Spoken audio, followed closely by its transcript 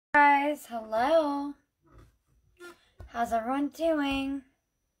guys. Hello. How's everyone doing?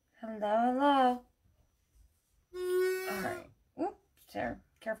 Hello. Alright. Oops, Sarah,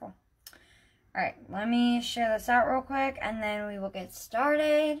 careful. Alright, let me share this out real quick and then we will get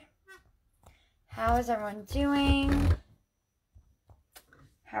started. How is everyone doing?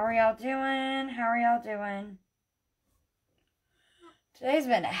 How are y'all doing? Today's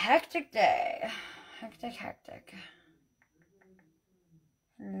been a hectic day. Hectic.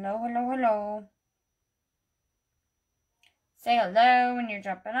 Hello. Say hello when you're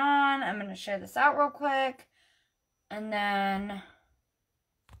jumping on. I'm going to share this out real quick. And then,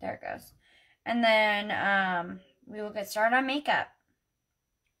 there it goes. And then we will get started on makeup.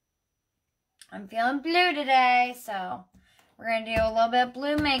 I'm feeling blue today, so we're going to do a little bit of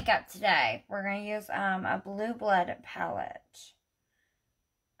blue makeup today. We're going to use a blue blood palette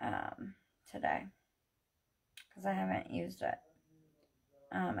today. Because I haven't used it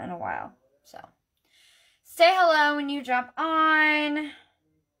in a while, so. Say hello when you jump on.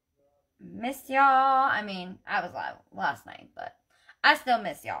 Miss y'all. I mean, I was live last night, but I still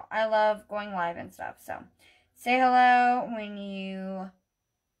miss y'all. I love going live and stuff. So, say hello when you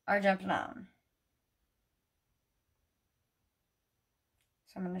are jumping on.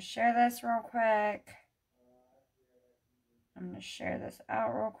 So, I'm going to share this real quick. I'm going to share this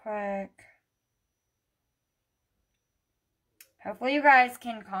out real quick. Hopefully you guys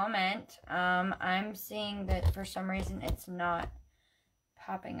can comment. I'm seeing that for some reason it's not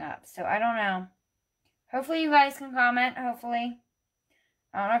popping up. So I don't know. Hopefully you guys can comment. Hopefully.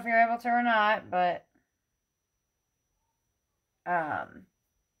 I don't know if you're able to or not, but okay.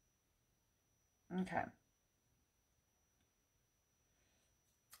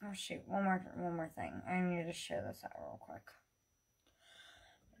 Oh shoot, one more thing. I need to share this out real quick.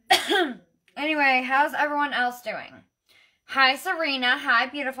 Anyway, how's everyone else doing? Hi, Serena. Hi,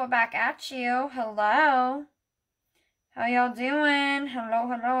 beautiful. Back at you. Hello. How y'all doing?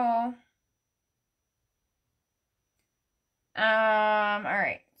 Hello.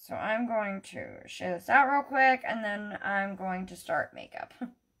 Alright. So, I'm going to share this out real quick, and then I'm going to start makeup.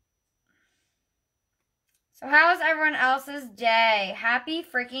 So, how's everyone else's day? Happy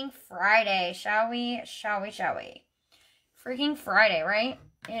freaking Friday. Shall we? Freaking Friday, right?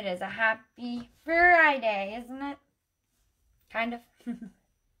 It is a happy Friday, isn't it? Kind of.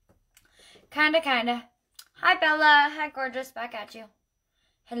 Kinda. Hi, Bella. Hi, gorgeous. Back at you.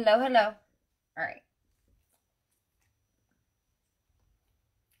 Hello. Alright.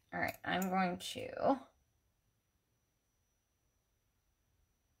 I'm going to...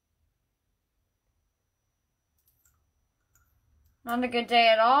 Not a good day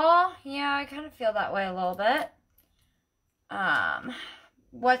at all. Yeah, I kind of feel that way a little bit.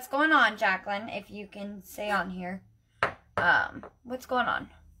 What's going on, Jacqueline? If you can say on here. What's going on?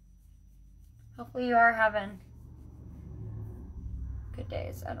 Hopefully you are having good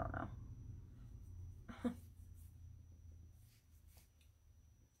days. I don't know. I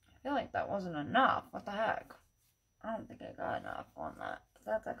feel like that wasn't enough. What the heck? I don't think I got enough on that, but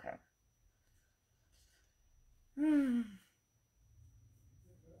that's okay.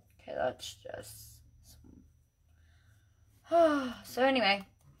 Okay, that's just so anyway,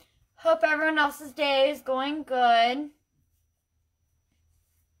 hope everyone else's day is going good.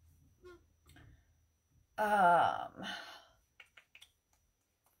 Hi,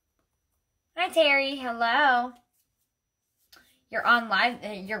 Terry. Hello. You're on live.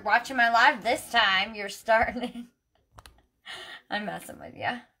 You're watching my live this time. You're starting. I'm messing with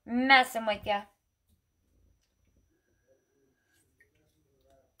you.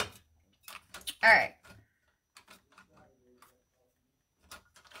 Alright.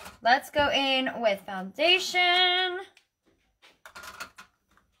 Let's go in with foundation.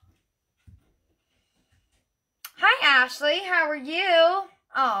 Hi, Ashley. How are you?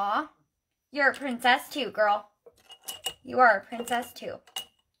 Aw. You're a princess too, girl. You are a princess too.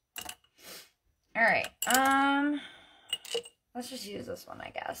 Alright. Let's just use this one, I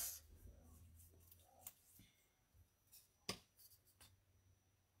guess.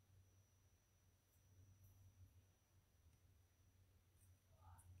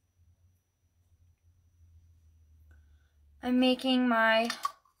 I'm making my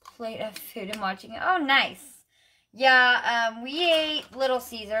plate of food and watching it. Oh, nice. Yeah, we ate Little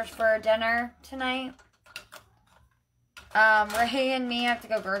Caesars for dinner tonight. Ray and me have to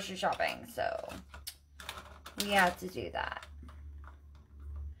go grocery shopping, so we have to do that.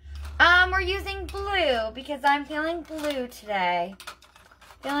 We're using blue because I'm feeling blue today.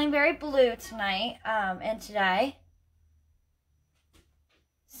 Feeling very blue tonight, and today.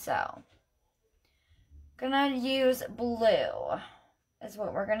 So, gonna use blue. is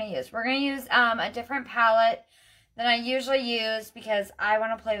what we're going to use. We're going to use a different palette than I usually use because I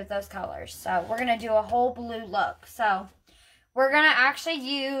want to play with those colors. So we're going to do a whole blue look. So we're going to actually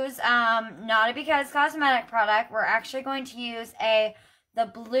use, not a Because Cosmetic product. We're actually going to use the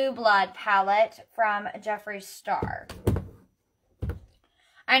Blue Blood palette from Jeffree Star.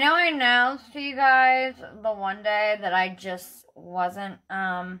 I know I announced to you guys the one day that I just wasn't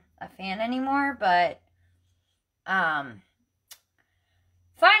a fan anymore, but finding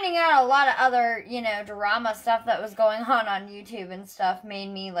out a lot of other, you know, drama stuff that was going on YouTube and stuff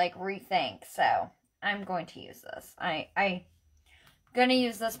made me, like, rethink. So, I'm going to use this. I'm going to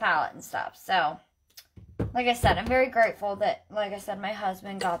use this palette and stuff. So, like I said, I'm very grateful that, like I said, my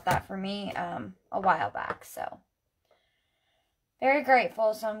husband got that for me a while back. So, very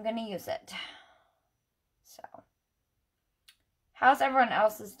grateful. So, I'm going to use it. So, how's everyone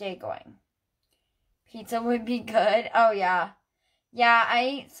else's day going? Pizza would be good. Oh, yeah. Yeah, I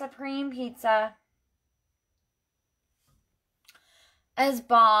ate Supreme Pizza. As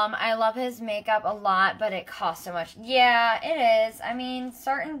bomb. I love his makeup a lot, but it costs so much. Yeah, it is. I mean,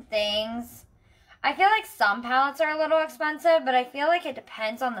 certain things. I feel like some palettes are a little expensive, but I feel like it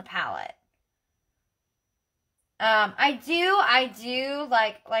depends on the palette. I do,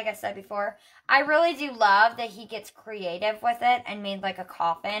 like I said before, I really do love that he gets creative with it and made, like, a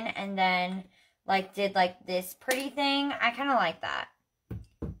coffin and then, like, did, like, this pretty thing. I kind of like that.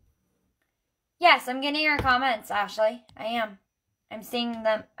 Yes, I'm getting your comments, Ashley. I am. I'm seeing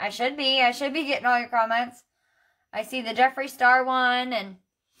them. I should be getting all your comments. I see the Jeffree Star one, and,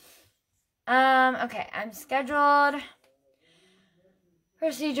 okay, I'm scheduled.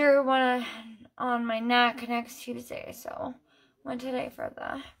 Procedure on my neck next Tuesday, so went today for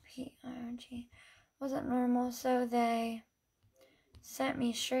the PRG. Wasn't normal, so they sent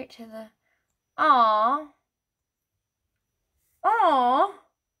me straight to the... Aww. Aww.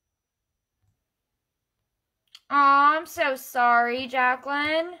 Aw, I'm so sorry,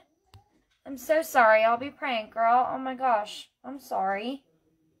 Jacqueline. I'm so sorry. I'll be praying, girl. Oh my gosh. I'm sorry.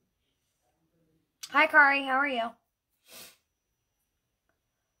 Hi, Kari. How are you?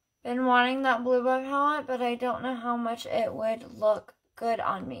 Been wanting that Blue Blood palette, but I don't know how much it would look good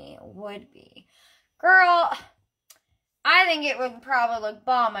on me. Would be. Girl, I think it would probably look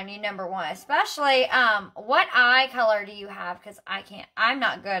bomb on you, number one. Especially, what eye color do you have? Because I'm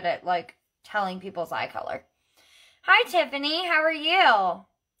not good at, like, telling people's eye color. Hi, Tiffany. How are you?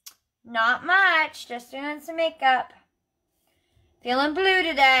 Not much. Just doing some makeup. Feeling blue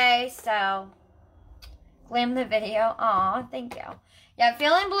today, so glam the video. Aw, thank you. Yeah,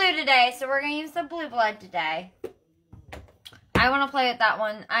 feeling blue today, so we're going to use the Blue Blood today. I want to play with that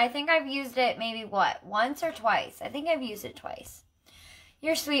one. I think I've used it maybe, what, once or twice? I think I've used it twice.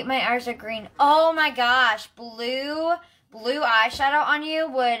 You're sweet. My eyes are green. Oh, my gosh. Blue eyeshadow on you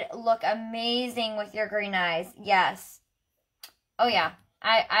would look amazing with your green eyes. Yes. Oh, yeah.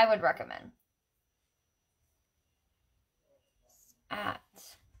 I would recommend.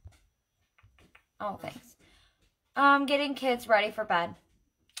 Oh, thanks. Getting kids ready for bed.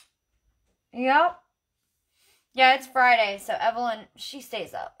 Yep. Yeah, it's Friday, so Evelyn, she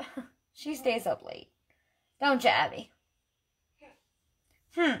stays up. She stays up late. Don't you, Abby?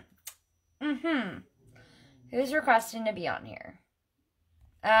 Who's requesting to be on here?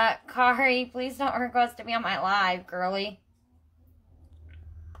 Kari, please don't request to be on my live, girly.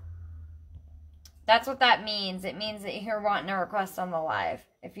 That's what that means. It means that you're wanting a request on the live,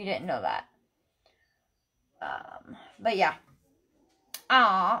 if you didn't know that. But yeah.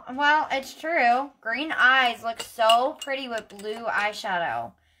 Aw, well, it's true. Green eyes look so pretty with blue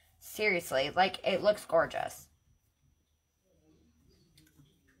eyeshadow. Seriously, like, it looks gorgeous.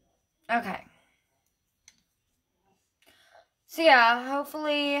 Okay. So yeah,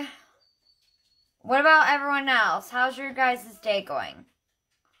 hopefully, what about everyone else? How's your guys' day going?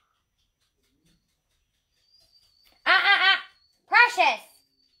 Precious!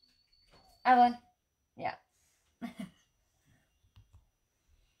 Evelyn. Yeah.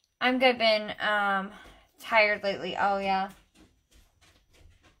 I'm good, been, tired lately. Oh, yeah.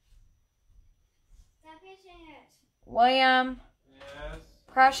 Stop itching it. William. Yes?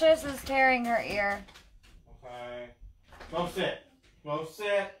 Precious is tearing her ear. Okay. Go sit. Go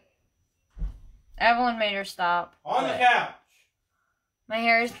sit. Evelyn made her stop. On the couch. My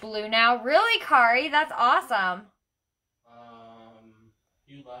hair is blue now. Really, Kari? That's awesome.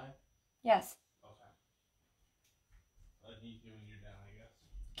 You live? Yes. Okay. He's doing you down, I guess.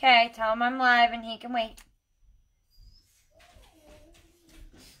 Okay, tell him I'm live and he can wait.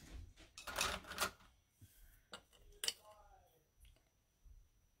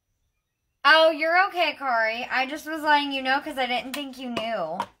 Oh, you're okay, Kari. I just was letting you know because I didn't think you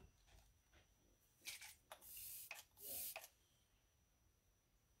knew.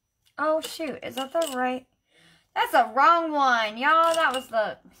 Oh, shoot. Is that the right? That's the wrong one. Y'all, that was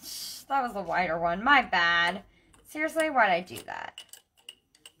the wider one. My bad. Seriously, why'd I do that?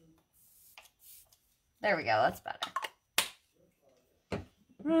 There we go. That's better.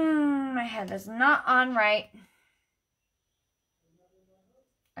 My head is not on right.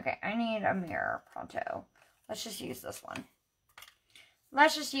 Okay, I need a mirror pronto. Let's just use this one.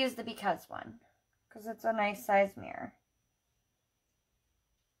 Let's just use the because one. Because it's a nice size mirror.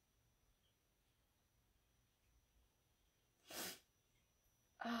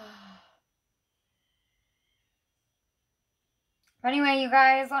 Anyway, you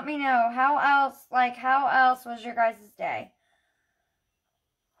guys, let me know how else was your guys' day?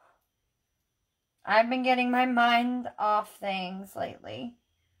 I've been getting my mind off things lately.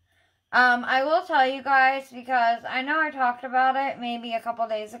 I will tell you guys because I know I talked about it maybe a couple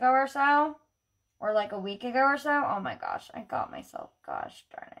days ago or so, or like a week ago or so. Oh my gosh, I got myself, gosh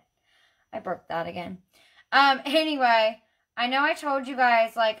darn it. I broke that again. Anyway, I know I told you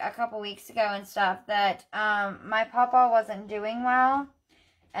guys like a couple weeks ago and stuff that my papa wasn't doing well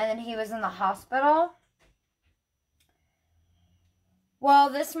and then he was in the hospital.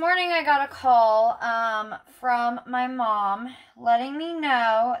 Well, this morning I got a call from my mom letting me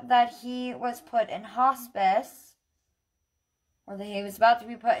know that he was put in hospice, or that he was about to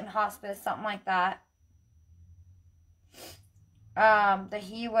be put in hospice, something like that. That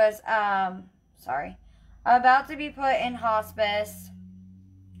he was, about to be put in hospice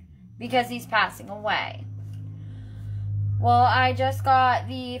because he's passing away. Well, I just got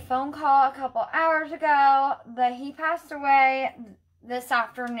the phone call a couple hours ago that he passed away this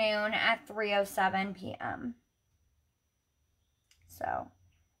afternoon at 3:07 p.m. So,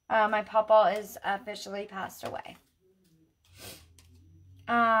 my papa is officially passed away.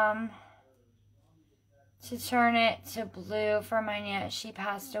 To turn it to blue for my aunt, she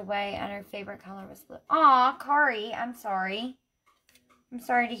passed away and her favorite color was blue. Aw, Kari, I'm sorry. I'm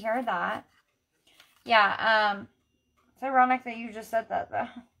sorry to hear that. Yeah, it's ironic that you just said that though.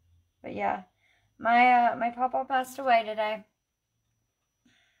 But yeah, my papa passed away today.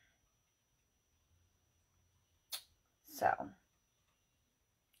 So,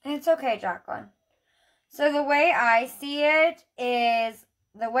 it's okay, Jacqueline. So the way I see it is,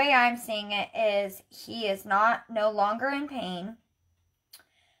 the way I'm seeing it is he is no longer in pain.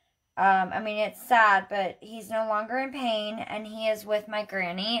 I mean, it's sad, but he's no longer in pain and he is with my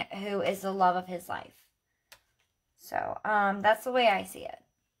granny who is the love of his life. So, that's the way I see it.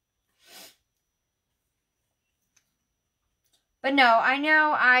 But no, I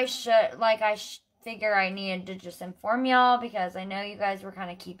know I should, figure I needed to just inform y'all because I know you guys were kind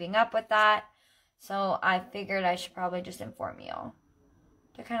of keeping up with that. So I figured I should probably just inform y'all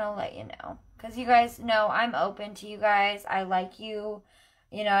to kind of let you know. Because you guys know I'm open to you guys. I like you.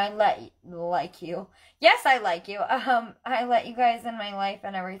 You know, I like you. Yes, I like you. I let you guys in my life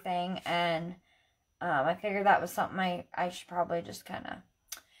and everything. And I figured that was something I should probably just kind of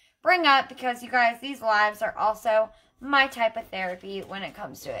bring up. Because you guys, these lives are also my type of therapy when it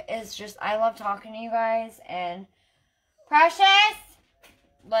comes to it. It's just, I love talking to you guys. And Precious,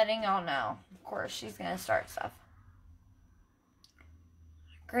 letting y'all know. Of course, she's going to start stuff.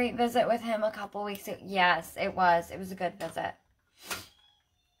 Great visit with him a couple weeks ago. Yes, it was. It was a good visit.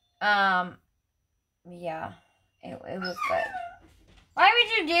 Yeah, it was good. Why would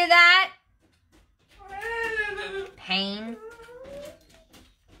you do that? Pain.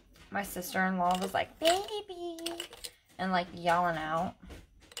 My sister-in-law was like, baby. And like yelling out.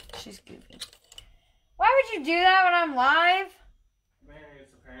 She's goofy. Why would you do that when I'm live? Mary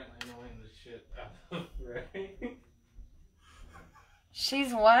is apparently annoying the shit out of Ray.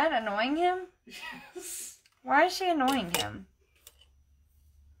 She's what? Annoying him? Yes. Why is she annoying him?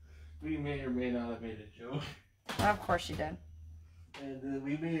 We may or may not have made a joke. Well, of course she did. And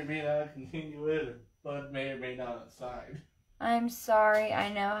we may or may not continue it, or Bud may or may not decide. I'm sorry. I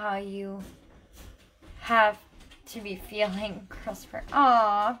know how you have to be feeling, Christopher.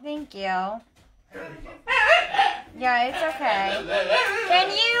 Aw, thank you. Yeah, it's okay. Can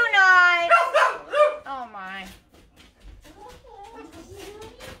you not? Oh my.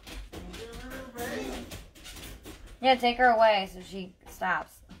 Yeah, take her away so she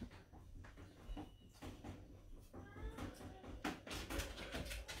stops.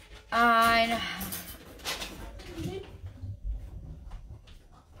 I know.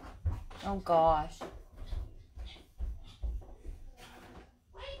 Oh gosh.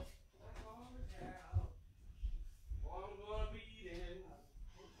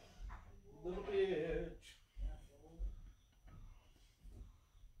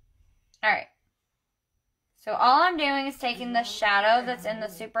 Alright. So all I'm doing is taking the shadow that's in the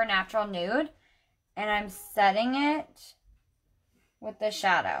Supernatural Nude, and I'm setting it with the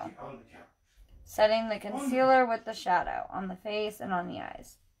shadow. Setting the concealer with the shadow on the face and on the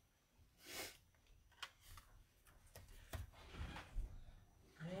eyes.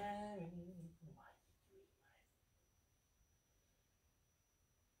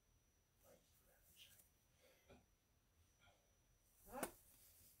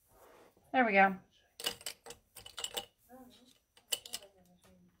 There we go.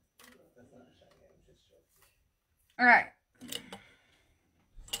 Alright.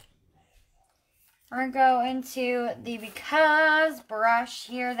 We're going to go into the Because brush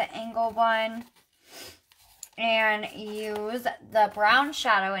here, the angle one. And use the brown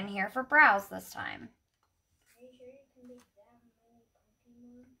shadow in here for brows this time. Are you sure you can make that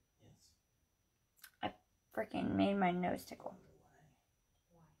many Pokemon? I freaking made my nose tickle.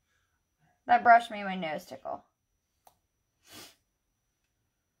 That brush made my nose tickle.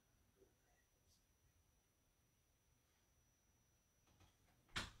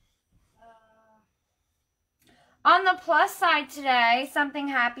 On the plus side today, something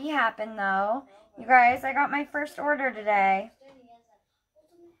happy happened though. You guys, I got my first order today.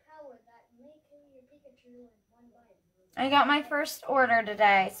 I got my first order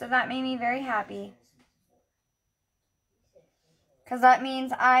today, so that made me very happy. Because that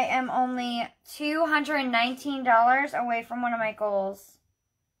means I am only $219 away from one of my goals.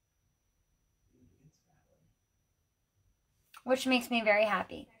 Which makes me very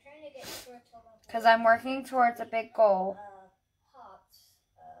happy. Because I'm working towards a big goal.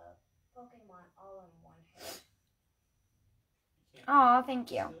 Pokemon all in one head. Aw,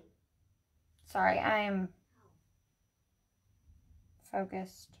 thank you. Sorry, I am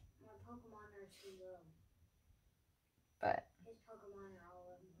focused. My Pokemon are too low. But His Pokemon are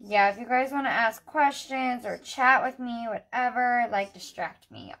all in one. yeah, if you guys want to ask questions or chat with me, whatever, like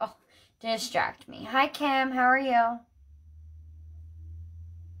distract me. Oh, distract me. Hi, Kim. How are you?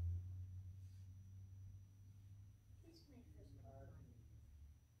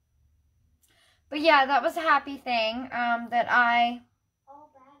 But yeah, that was a happy thing that I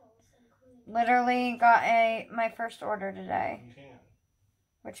literally got my first order today,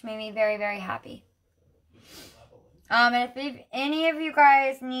 which made me very, very happy. And if any of you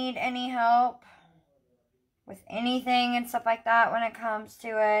guys need any help with anything and stuff like that when it comes to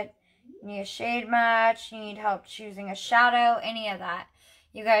it, you need a shade match, you need help choosing a shadow, any of that,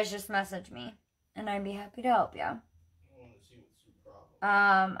 you guys just message me, and I'd be happy to help you.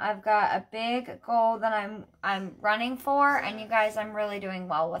 I've got a big goal that I'm running for, and you guys, I'm really doing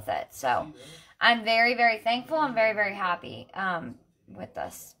well with it. So I'm very, very thankful. I'm very, very happy with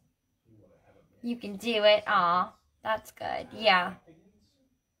this. You can do it. Aw, that's good. Yeah.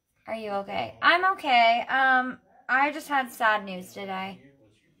 Are you okay? I'm okay. I just had sad news today.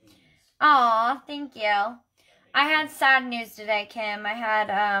 Aw, thank you. I had sad news today, Kim. I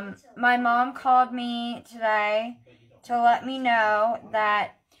had my mom called me today to let me know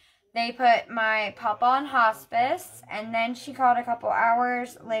that they put my papa on hospice, and then she called a couple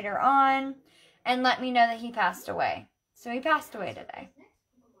hours later on and let me know that he passed away. So he passed away today.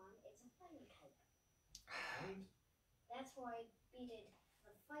 That's why I beated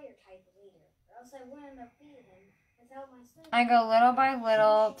the fire type leader, or else I wouldn't have beaten him without my son. I go little by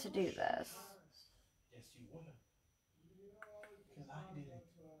little to do this. Yes, you would. Because I did it.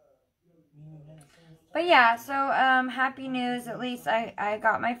 But yeah, so happy news. At least I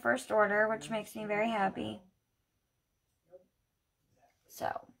got my first order, which makes me very happy. So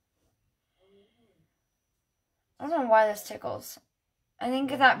I don't know why this tickles. I think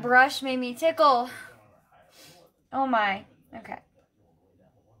that brush made me tickle. Oh my. Okay.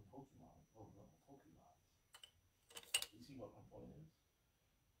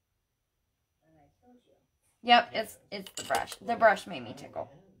 Yep, it's the brush. The brush made me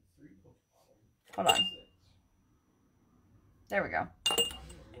tickle. Hold on. There we go.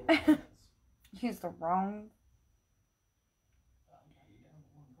 Use the wrong.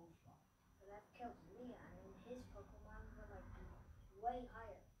 So that killed Leon, and his Pokemon were like way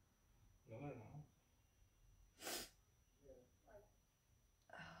higher. No.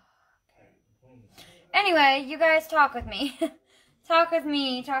 Anyway, you guys talk with me. Talk with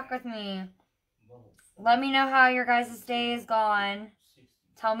me. Let me know how your guys' day is gone.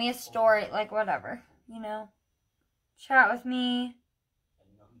 Tell me a story, like whatever, you know. Chat with me.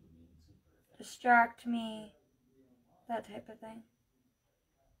 Distract me. That type of thing.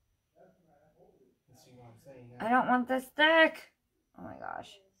 I don't want this stick. Oh my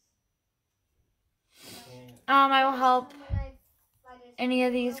gosh. I will help. When I fight any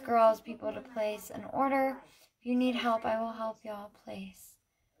of these girls people to place an order. If you need help, I will help y'all place.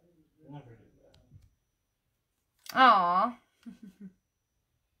 Aw.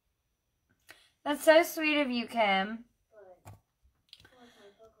 That's so sweet of you, Kim.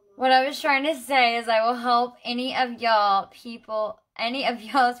 What I was trying to say is I will help any of y'all's people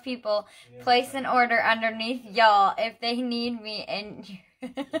place an order underneath y'all if they need me. And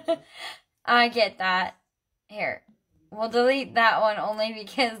I get that. Here, we'll delete that one only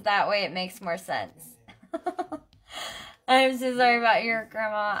because that way it makes more sense. I'm so sorry about your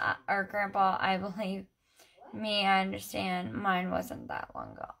grandma or grandpa. I believe me. I understand. Mine wasn't that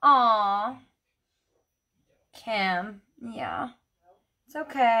long ago. Aww. Kim. Yeah. It's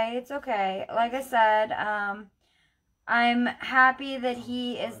okay. It's okay. Like I said, I'm happy that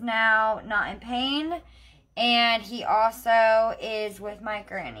he is now not in pain. And he also is with my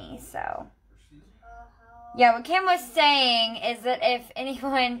granny, so. Yeah, what Kim was saying is that if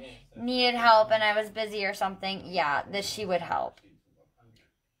anyone needed help and I was busy or something, yeah, that she would help.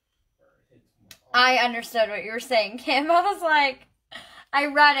 I understood what you were saying, Kim. I was like, I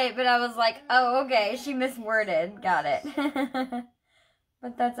read it, but I was like, oh, okay, she misworded. Got it.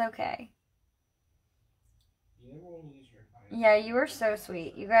 But that's okay. Yeah, you were so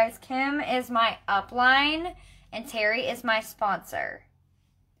sweet. You guys, Kim is my upline, and Terry is my sponsor.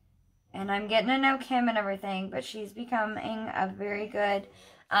 And I'm getting to know Kim and everything, but she's becoming a very good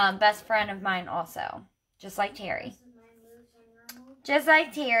best friend of mine also. Just like Terry. Just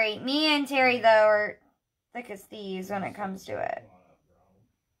like Terry. Me and Terry, though, are thick as thieves when it comes to it.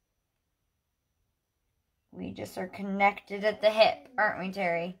 We just are connected at the hip, aren't we,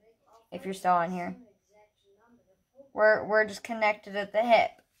 Terry? If you're still on here. We're just connected at the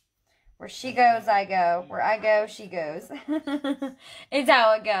hip. Where she goes, I go. Where I go, she goes. It's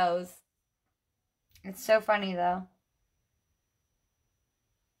how it goes. It's so funny, though.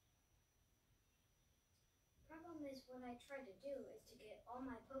 Problem is, what I try to do is to get all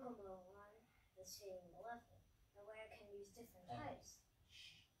my Pokemon on the same level. That way I can use different types.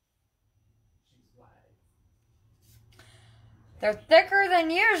 They're thicker than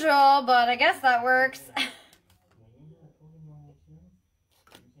usual, but I guess that works.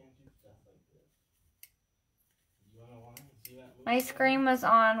 My screen was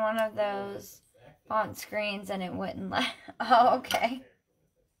on one of those font screens and it wouldn't let. Oh, okay.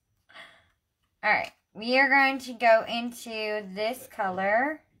 Alright, we are going to go into this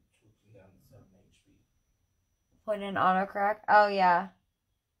color. Put in autocorrect. Oh, yeah.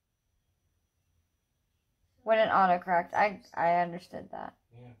 What an autocorrect. I understood that.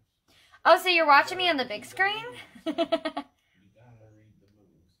 Oh, so you're watching me on the big screen?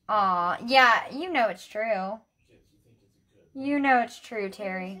 Aw, yeah, you know it's true. You know it's true,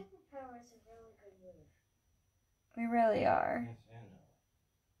 Terry. We really are.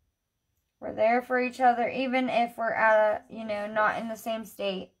 We're there for each other, even if we're at a, not in the same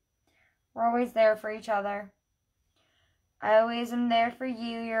state. We're always there for each other. I always am there for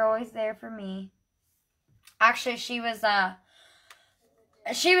you. You're always there for me. Actually, she was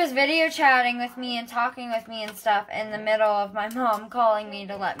video chatting with me and talking with me and stuff in the middle of my mom calling me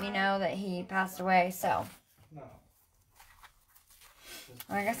to let me know that he passed away. So,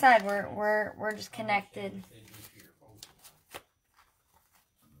 like I said, we're just connected.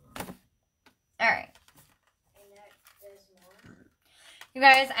 All right. You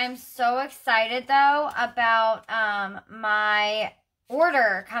guys, I'm so excited though about my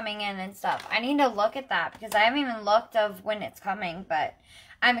order coming in and stuff. I need to look at that because I haven't even looked of when it's coming, but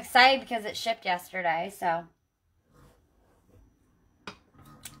I'm excited because it shipped yesterday, so.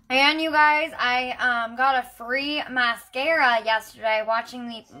 And you guys, I got a free mascara yesterday watching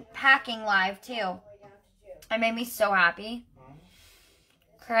the packing live too. It made me so happy.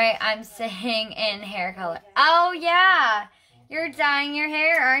 Okay, I'm sitting in hair color. Oh yeah, you're dyeing your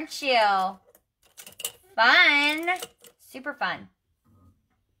hair, aren't you? Fun. Super fun.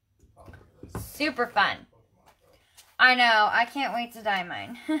 Super fun. I know. I can't wait to dye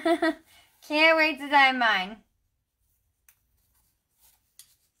mine. Can't wait to dye mine.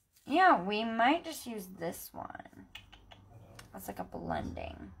 Yeah, we might just use this one. That's like a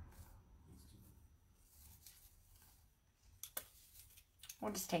blending.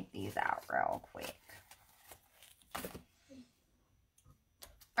 We'll just take these out real quick.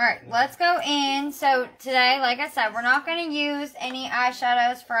 Alright, let's go in. So today, like I said, we're not going to use any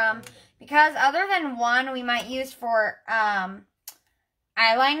eyeshadows from, because other than one we might use for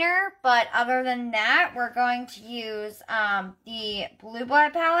eyeliner, but other than that, we're going to use the Blue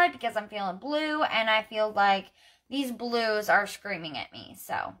Blood palette because I'm feeling blue and I feel like these blues are screaming at me.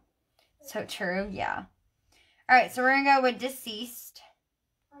 So true, yeah. Alright, so we're going to go with Deceased.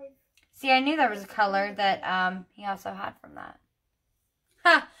 See, I knew there was a color that he also had from that.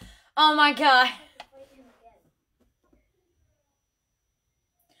 Ha! Oh my god.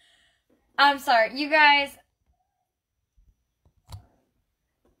 I'm sorry. You guys...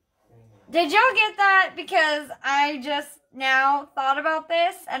 Did y'all get that? Because I just now thought about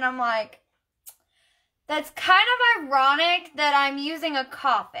this and I'm like, that's kind of ironic that I'm using a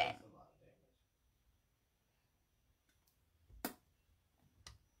coffin.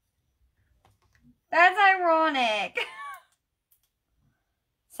 That's ironic.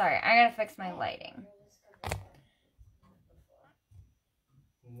 Sorry, I gotta fix my lighting.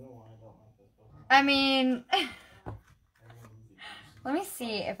 I mean, let me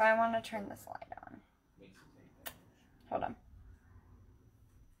see if I want to turn this light on. Hold on.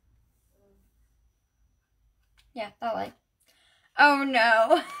 Yeah, that light. Oh no.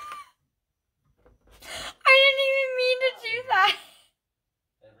 I didn't even mean to do that.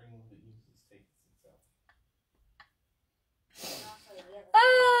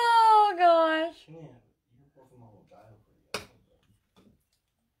 Oh gosh.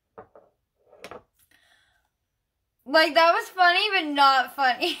 Like, that was funny, but not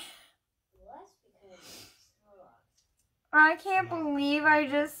funny. I can't believe I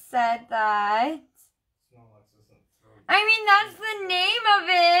just said that. I mean, that's the name of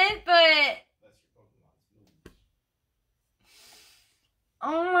it, but...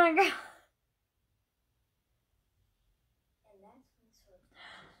 Oh my god.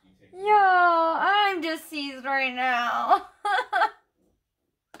 Yo, I'm deceased right now.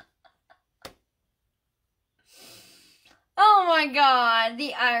 Oh my god,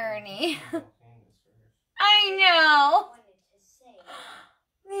 the irony. I know.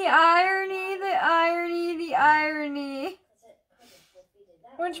 The irony, the irony, the irony.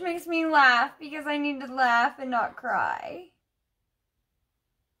 Which makes me laugh because I need to laugh and not cry.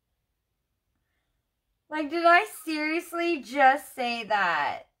 Like, did I seriously just say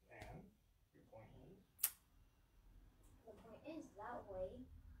that? The point is, that way,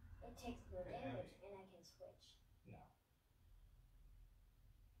 it takes no damage and I can switch. No.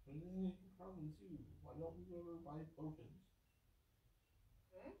 And then you problem too. Why don't we ever buy potions?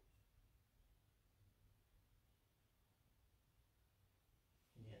 Hmm?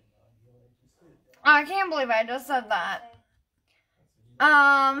 Yeah, no idea what I just did. I can't believe I just said that.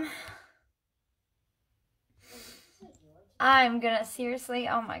 I'm gonna seriously,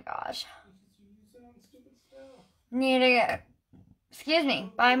 oh my gosh. Need to get, excuse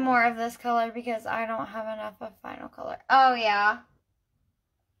me, buy more of this color because I don't have enough of final color. Oh yeah.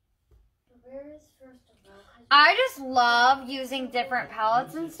 I just love using different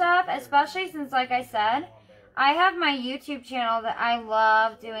palettes and stuff, especially since, like I said, I have my YouTube channel that I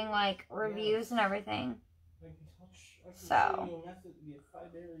love doing, like, reviews and everything. So,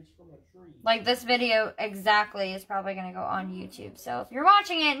 like, this video exactly is probably going to go on YouTube. So, if you're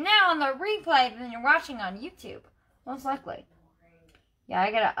watching it now on the replay, then you're watching on YouTube. Most likely. Yeah,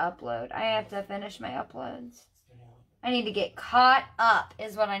 I gotta upload. I have to finish my uploads. I need to get caught up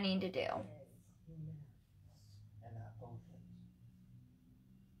is what I need to do.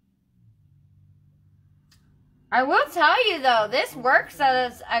 I will tell you, though, this works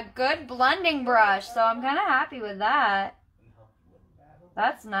as a good blending brush, so I'm kind of happy with that.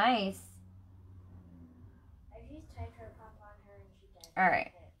 That's nice.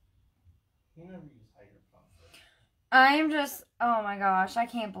 Alright. I'm just, oh my gosh, I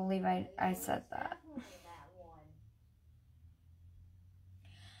can't believe I said that.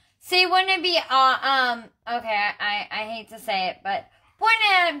 See, wouldn't it be, okay, I hate to say it, but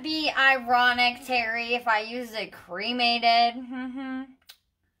wouldn't it be ironic, Terry, if I used it cremated? Mm-hmm.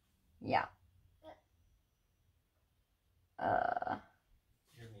 Yeah.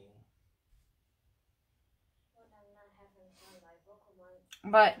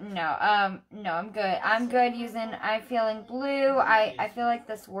 But no, no, I'm good. I'm good using, I'm feeling blue. I feel like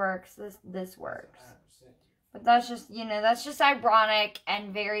this works. This works. But that's just, you know, that's just ironic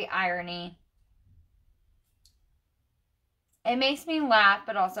and very irony. It makes me laugh,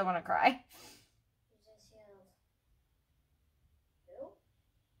 but also want to cry.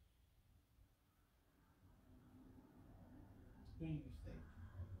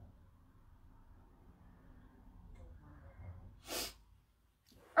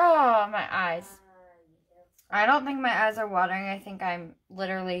 Oh, my eyes. I don't think my eyes are watering. I think I'm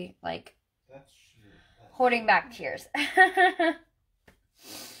literally, like, holding back tears. Oh,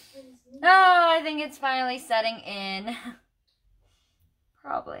 I think it's finally setting in.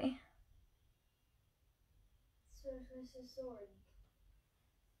 Probably.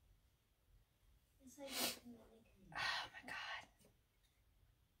 Oh my god.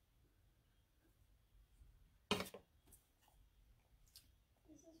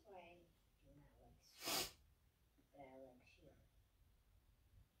 This is why I do not like sweet, but I like sheer.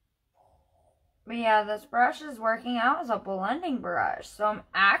 But yeah, this brush is working out as a blending brush. So I'm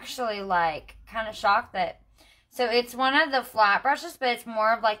actually like kind of shocked that. So it's one of the flat brushes, but it's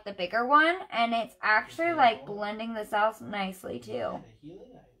more of like the bigger one. And it's actually like blending this out nicely too.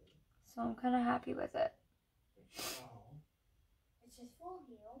 So I'm kind of happy with it. It's just full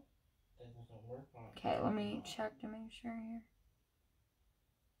heal. Okay, let me check to make sure here.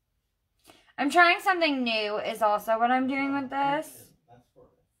 I'm trying something new is also what I'm doing with this.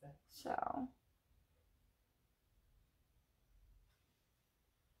 So.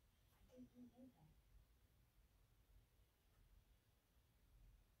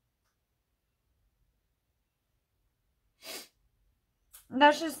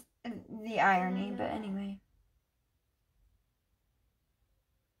 That's just the irony, but anyway.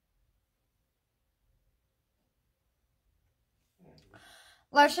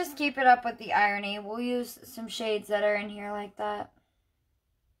 Let's just keep it up with the irony. We'll use some shades that are in here like that.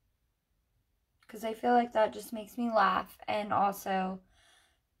 Because I feel like that just makes me laugh. And also,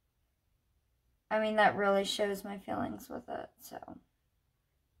 I mean, that really shows my feelings with it. So,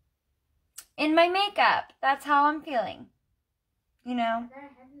 in my makeup, that's how I'm feeling. You know?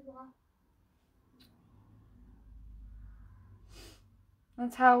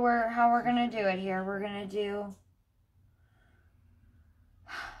 That's how we're gonna do it here. We're gonna do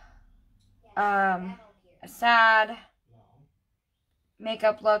a sad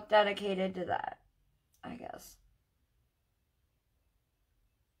makeup look dedicated to that, I guess.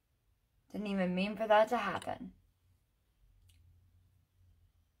 Didn't even mean for that to happen.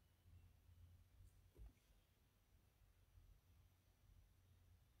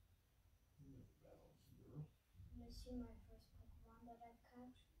 You see my first Pokemon that I've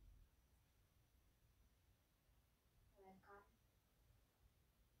caught?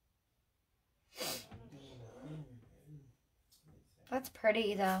 That's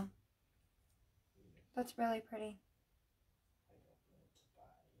pretty, though. That's really pretty.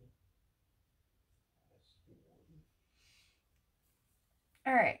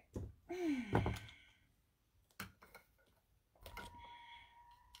 All right.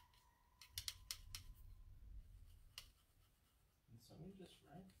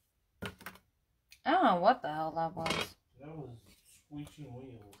 I don't know what the hell that was. That was squeaking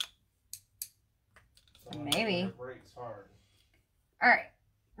wheels. Maybe. Brakes hard. All right.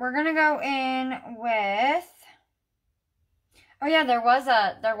 We're gonna go in with. Oh yeah, there was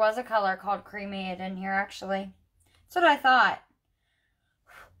a color called Cremated in here actually. That's what I thought.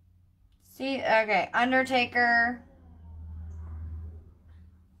 See, okay, Undertaker.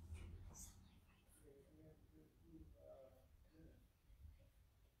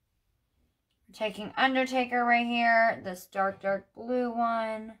 We're taking Undertaker right here. This dark blue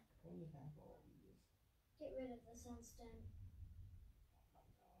one. Get rid of the sunstone.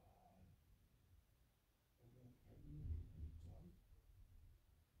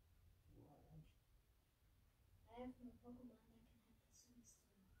 I have no Pokemon that can have the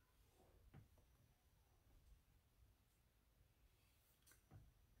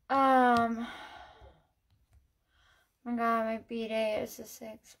sunstone. My God, my B-day is the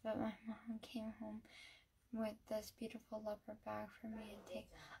 6th, but my mom came home with this beautiful leopard bag for me to take.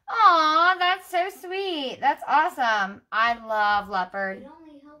 Aw, that's so sweet. That's awesome. I love leopard. It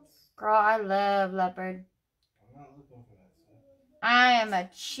only helps. Girl, I love leopard. I'm not looking for that stuff. I am a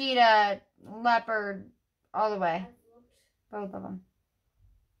cheetah, leopard, all the way. I've looked Both of them.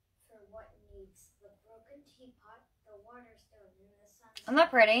 for what needs the broken teapot, the water stone, and the sunstone. Isn't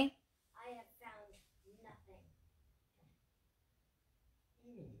that pretty? I have found nothing.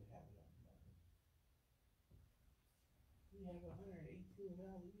 You don't even have enough money. You have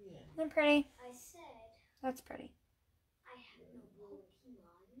 118,000 yen. Isn't that pretty? I said That's pretty. I have no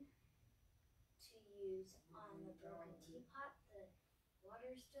Pokemon to use on the broken teapot, the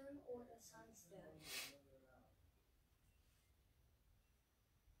water stone, or the sunstone.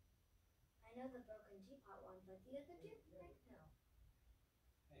 I know the broken teapot one, but the other two, right? No.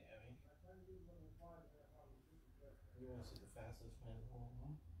 Hey, Abby. You want to see the fastest man in the world,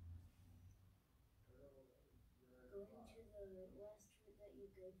 huh? Going to the last route that you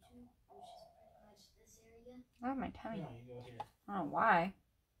go to, which is pretty much this area. Oh, my tummy. No, you go here. I don't know why.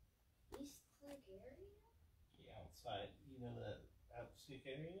 East Lake area? Yeah, outside. You know that stick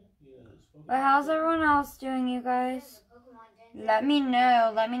area? You know those Pokemon. But how's everyone else doing, you guys? Let me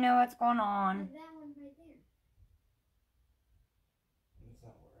know. Let me know what's going on. That one right there. That's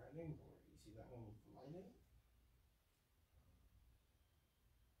not where I didn't go. You see that one with the light in it?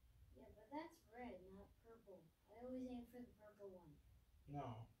 always aim for the purple one.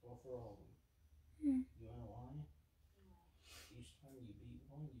 No, go for all of them. Hmm. You know why? Why? Each time you beat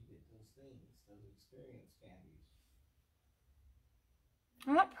one, you get those things, those experience candies.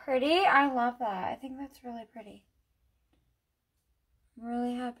 Isn't that pretty? I love that. I think that's really pretty. I'm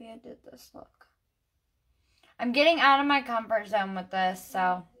really happy I did this look. I'm getting out of my comfort zone with this,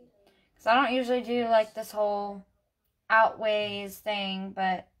 so. Because I don't usually do like this whole outweighs thing,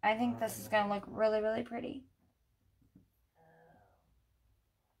 but I think this is going to look really, really pretty.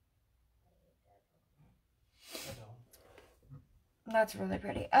 I don't. That's really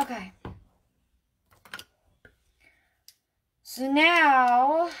pretty. Okay. So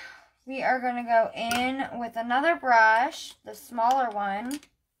now we are going to go in with another brush, the smaller one.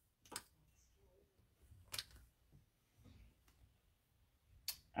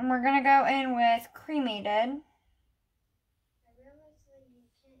 And we're going to go in with cremated. I realized that you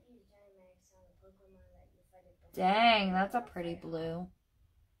can't use Dynamax on the Pokemon that you fight at the Dang, that's a pretty blue.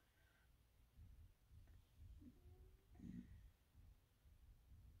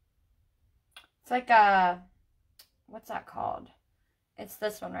 It's like a, what's that called? It's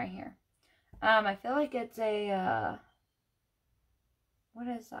this one right here. I feel like it's a, what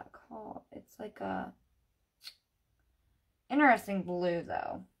is that called? It's like a interesting blue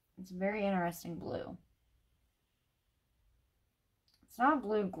though. It's a very interesting blue. It's not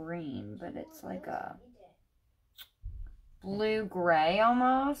blue-green, but it's like a blue-gray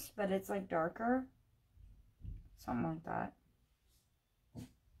almost, but it's like darker. Something like that.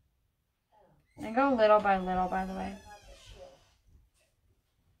 I go little by little, by the way.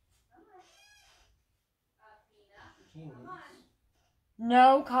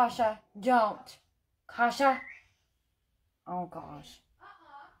 No, Kasha, don't. Kasha. Oh, gosh.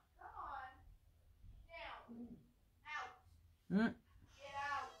 Mm.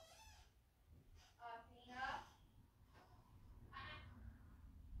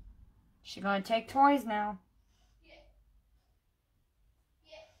 She's gonna take toys now.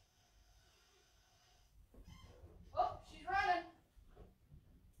 Oh, she's running.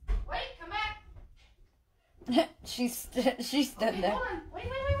 Wait, come back. she stood there. Hold on. Wait.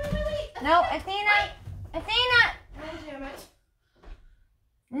 No, Athena. Athena. Oh, damn it.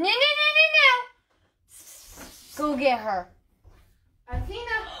 No. Go get her.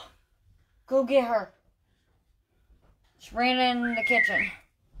 Athena. Go get her. She ran in the kitchen.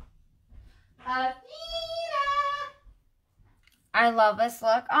 Athena. I love this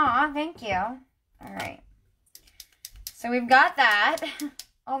look. Aw, thank you. All right. So we've got that.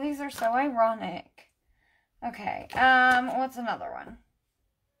 All these are so ironic. Okay. What's another one?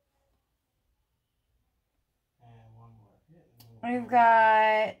 And one more hit. We've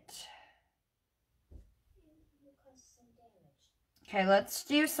got. Okay, let's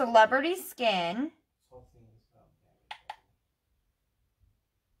do celebrity skin. This whole thing is about damage.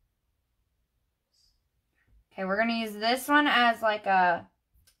 Okay, we're gonna use this one as like a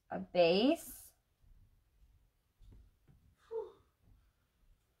base.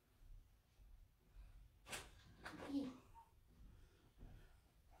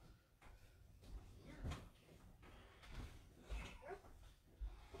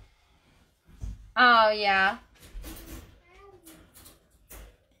 Oh yeah.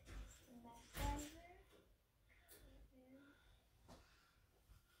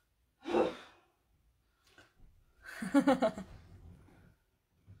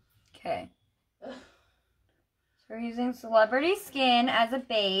 Okay. So we're using celebrity skin as a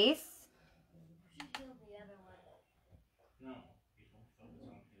base. No, people focus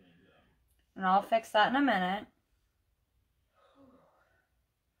on healing them. And I'll fix that in a minute.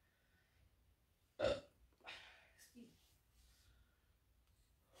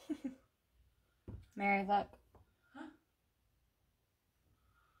 Mary, look.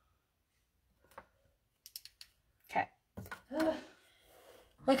 Okay.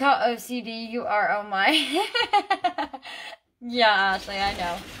 Look how OCD you are, oh my. Yeah, Ashley, I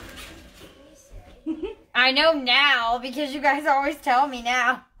know. I know now because you guys always tell me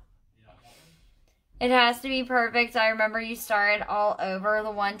now. It has to be perfect. I remember you started all over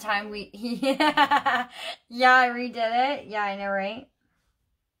the one time we... Yeah, I redid it. Yeah, I know, right?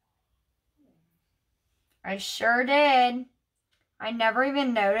 I sure did. I never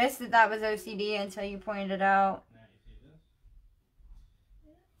even noticed that that was OCD until you pointed it out. Now you see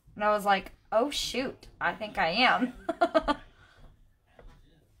this? And I was like, oh shoot, I think I am. And very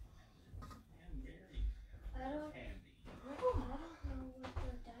I don't handy. know what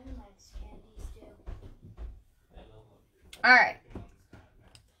the Dynamax candies do. That will look Alright.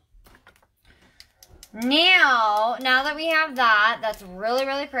 Now that we have that, that's really,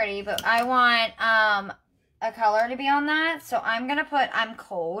 really pretty, but I want a color to be on that. So I'm going to put I'm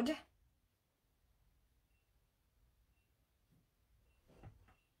cold.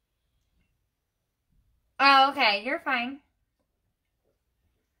 Oh, okay. You're fine.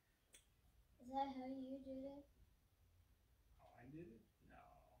 Is that how you did it? How I did it?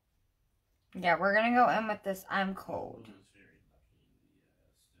 No. Yeah, we're going to go in with this I'm cold. He was very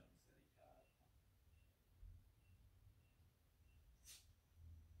lucky in the stones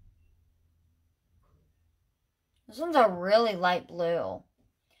that he got. This one's a really light blue.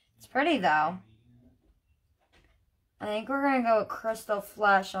 It's pretty though. I think we're going to go with Crystal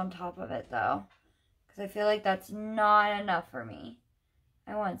Flesh on top of it though. Because I feel like that's not enough for me.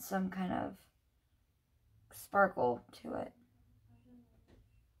 I want some kind of sparkle to it.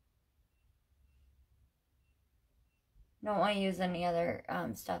 Don't want to use any other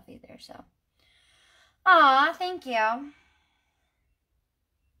stuff either, so. Aw, thank you. I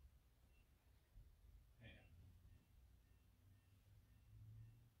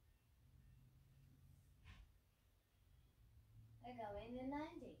go into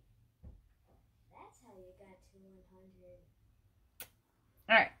 90. That's how you got to 100.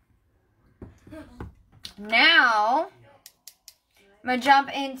 Alright. Now, I'm going to jump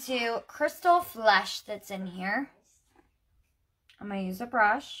into Crystal Flesh that's in here. I'm going to use a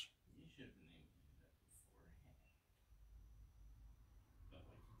brush. You should have been able to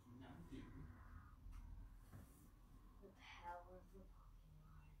do that beforehand. But what did you not do? The power of the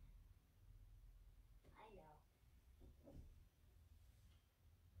Pokemon. I know.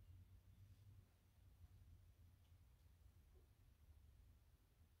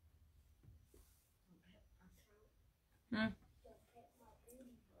 Hmm. Don't hit my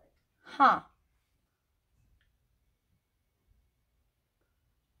baby foot. Huh.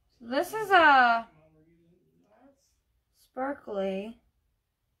 So this is a sparkly,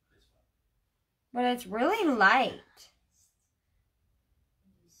 but it's really light.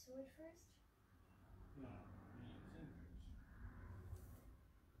 Use sword first? No, you use fingers.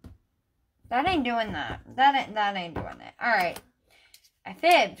 That ain't doing that. That ain't doing it. All right. I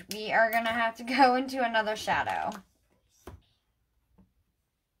fibbed. We are going to have to go into another shadow.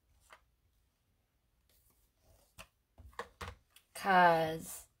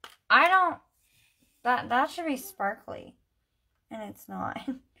 Because I don't... That should be sparkly. And it's not.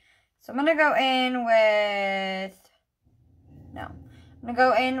 So I'm going to go in with... No. I'm going to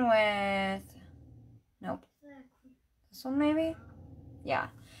go in with... Nope. This one maybe? Yeah.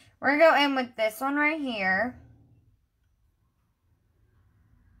 We're going to go in with this one right here.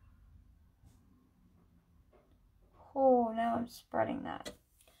 Oh, now I'm spreading that.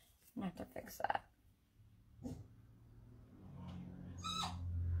 I'm going to have to fix that.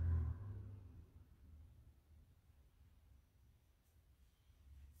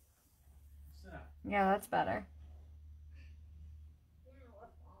 Yeah, that's better. Now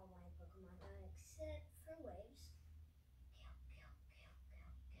all my Pokemon die except for Waves.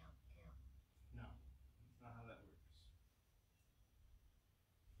 No, that's not how that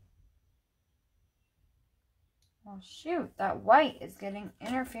works. Oh, shoot. That white is getting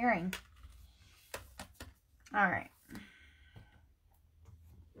interfering. Alright.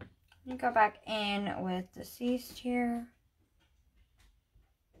 Let me go back in with Deceased here.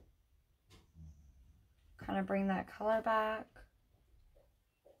 Kind of bring that color back.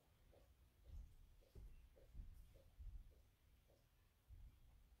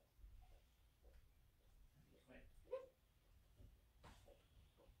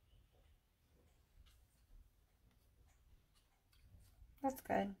 That's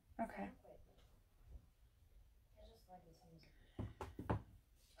good. Okay.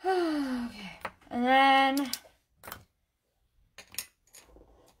 Okay. And then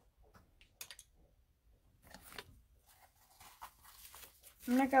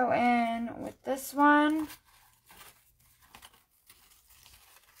I'm going to go in with this one.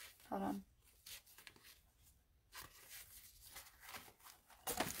 Hold on.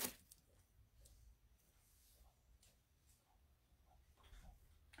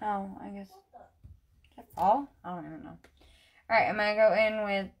 Oh, I guess. Did it fall? I don't even know. Alright, I'm going to go in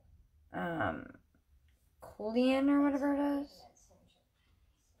with Colian or whatever it is.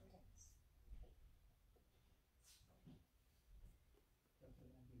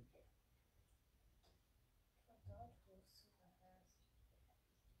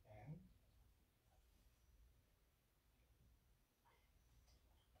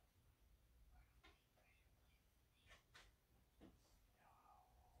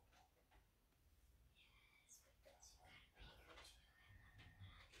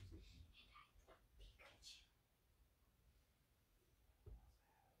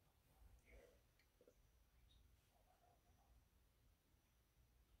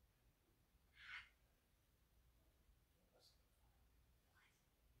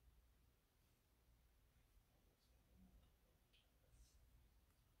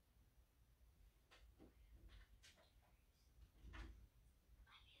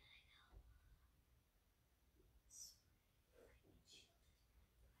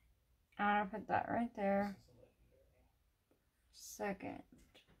 I'm gonna put that right there. Second.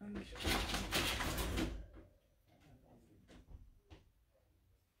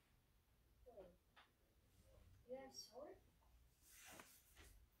 You have sword?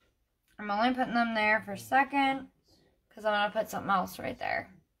 I'm only putting them there for a second because I'm gonna put something else right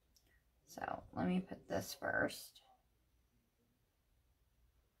there. So let me put this first.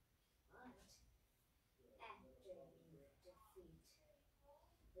 But after you defeat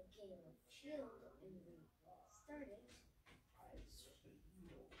the game of shield and we started, and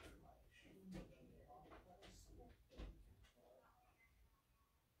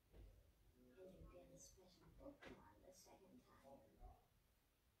you get a special Pokemon the second time,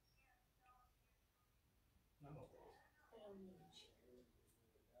 No. but only in shield.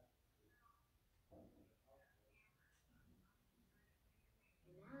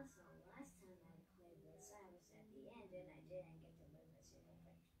 And also, last time I played this, I was at the end and I didn't get to win a single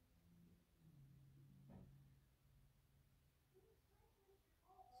thing.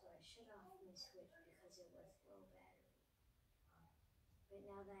 So I shut off my Switch because it was low battery. But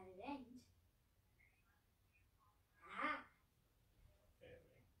now that it ain't, aha!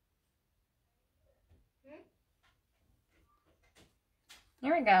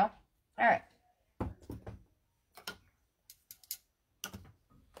 Here we go. All right.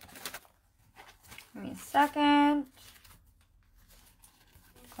 Give me a second.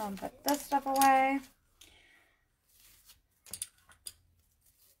 Go and put this stuff away.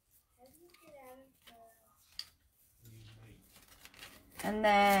 And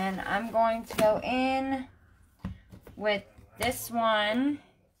then I'm going to go in with this one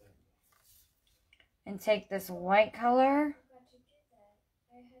and take this white color,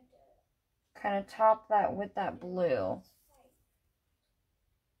 kind of top that with that blue.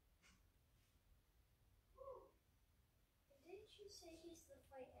 Didn't you say he's the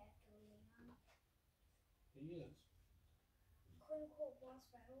fight after Leon? He is. Quote unquote boss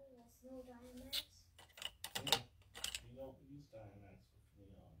battle with no Dynamax? Yeah. You don't use Dynamax with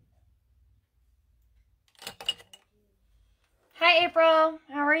Leon. Hi, April.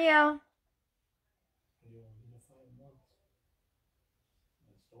 How are you? You only need to fight him once.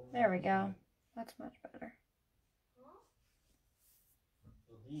 There we go. That's much better. Huh?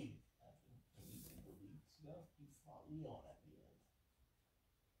 The league. When you did the league stuff, you fought Leon at the end.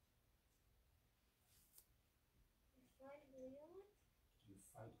 You fight Leon? You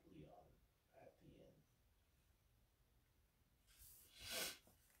fight Leon at the end.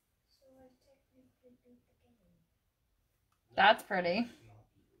 So I technically beat the game. That's pretty. Not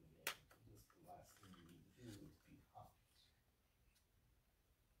beat the game. Just the last thing you need to do is beat Hops.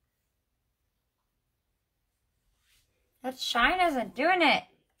 That shine isn't doing it.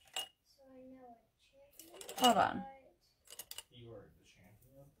 So I know a champion. Hold on. You are the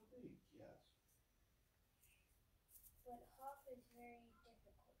champion of the league, yes. But Hop is very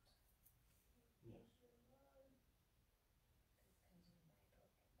difficult. Yes. Because of my Pokemon not being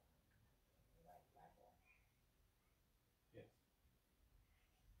right level. Yes.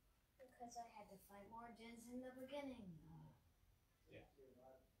 Because I had to fight more gens in the beginning. Yeah.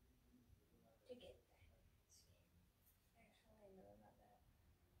 To get Dynamax game. Actually, no, not that.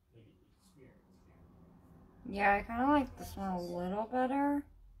 To get the experience game. Yeah, I kind of like this one a little better.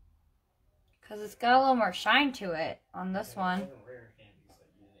 Because it's got a little more shine to it on this one. 7 rare candies that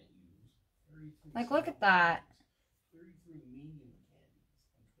you didn't use. 33 Like, look at small that. candies, 33 medium candies,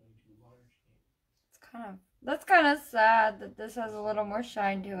 and 22 large candies. It's that's kind of sad that this has a little more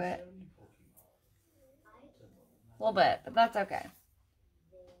shine to it. 70 Pokemon. A little bit, but that's okay.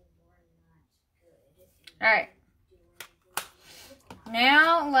 They were not good. Alright.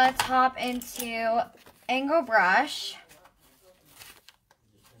 Now, let's hop into Angle Brush.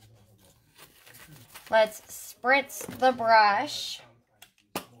 Let's spritz the brush.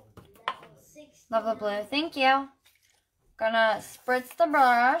 Level blue, thank you. Gonna spritz the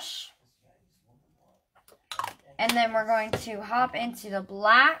brush. And then we're going to hop into the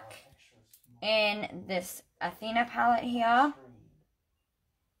black in this Athena palette here.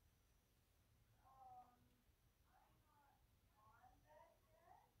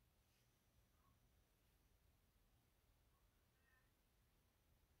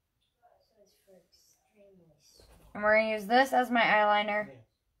 And we're going to use this as my eyeliner.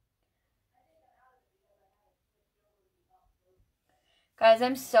 Guys,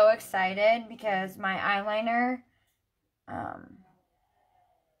 I'm so excited because my eyeliner and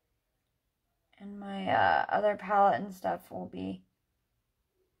my other palette and stuff will be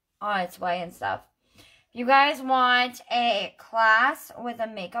on its way and stuff. If you guys want a class with a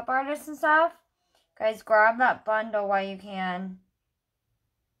makeup artist and stuff, guys, grab that bundle while you can.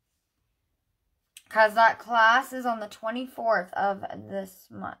 Because that class is on the 24th of this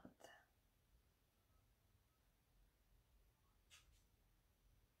month.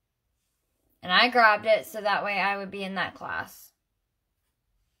 And I grabbed it so that way I would be in that class.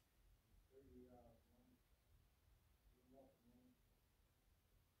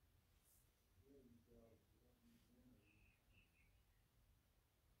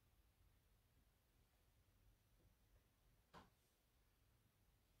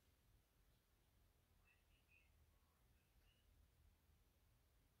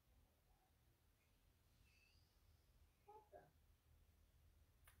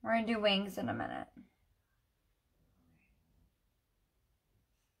 We're going to do wings in a minute.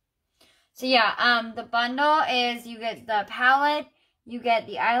 So yeah, the bundle is you get the palette, you get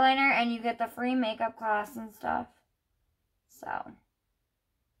the eyeliner, and you get the free makeup class and stuff. So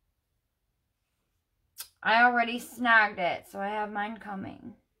I already snagged it, so I have mine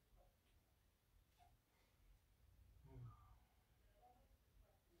coming.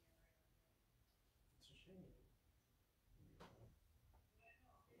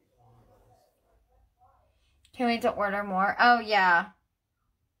 Can't wait to order more. Oh yeah.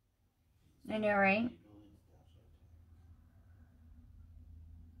 I know, right?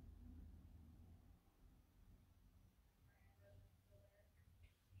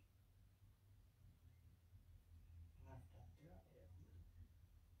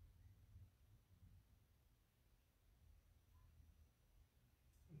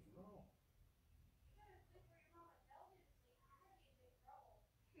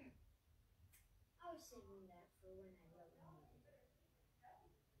 I was saving that for when I really needed it.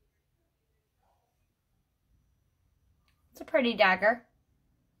 It's a pretty dagger.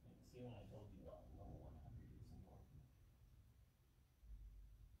 See when I told you level 100 is important.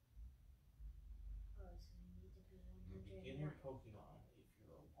 Oh, so I need to be 100. Beginner Pokemon, if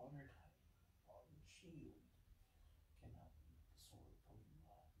you're a water type, on shield cannot beat the sword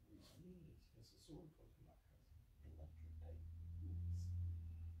Pokemon. The reason being is because the sword Pokemon has electric type moves.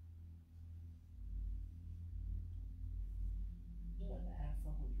 But have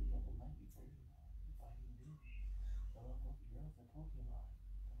fun with your level 90 Pokemon. Fighting them. The level up your other Pokemon.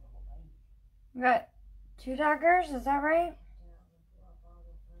 The level 90. We got 2 daggers, is that right? Level up all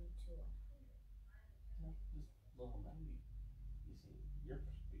of them to 100. No, just level 90. You see, your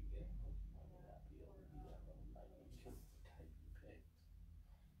beginner Pokemon may not be able to be that level 90 because of the type you picked.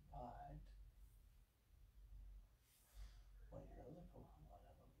 But when your other Pokemon at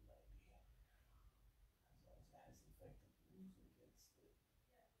level 90, as long as it has effective moves against it,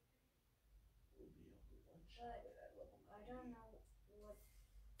 will be able to one-shot it at level 90. I don't know what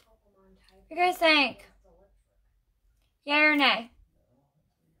Pokemon type. What do you guys think? is electric. Yay or nay? No, that's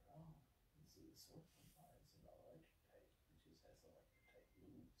where you're wrong. You see, the sword Pokemon is an electric type. It just has electric type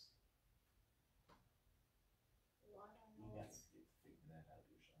moves. Well, I don't You know gotta what's. figure that out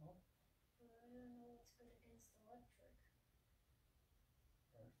yourself. Well, I don't know what's good against electric.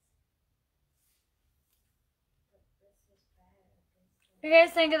 Earth. But this is bad against What do you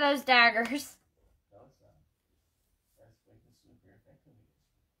guys think of those daggers? No, it's not. Earthquake is super effective against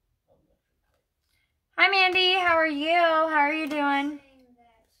electric type. Hi Mandy, how are you? How are you doing? saying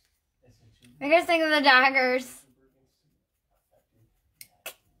that That's what you What do you guys think of the daggers? super against effective. Yeah,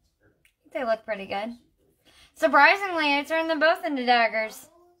 against Earth. They look pretty good. Super effective. Surprisingly, I turned them both into daggers.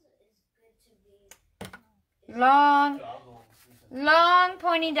 Goggles is good to be, Long, Goggles. long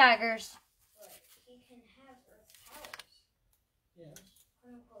pointy daggers. but he can have Earth powers. Yes.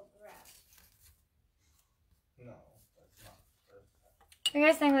 Quote unquote grass. No, that's not Earth. What do you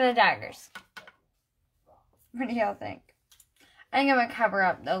guys think of the daggers? What do y'all think? I think I'm going to cover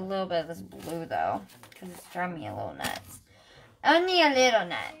up a little bit of this blue, though, because it's driving me a little nuts. Only a little So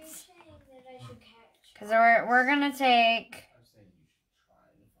nuts. you're saying that I should catch. Because we're going to take... I'm saying you should try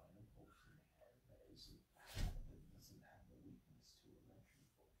to find a Pokemon that doesn't have a weakness to electric or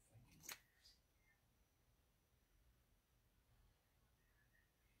fighting moves.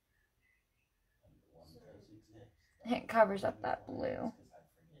 And the one does exist. It covers up that blue. Because I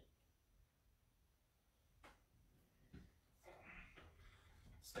forget.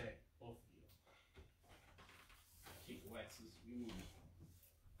 Stay, both of you. Keep wet as we move.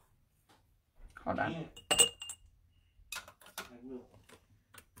 Hold on. I will.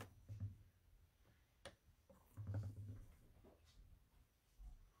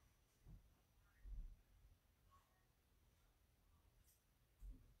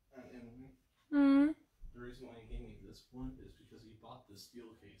 And Mm. the reason why he gave me this one is because he bought the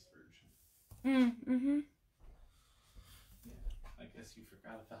steel case version. Mm-hmm. Yeah, I guess you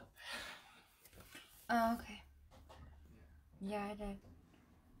forgot about that. Oh, okay. Yeah, I did.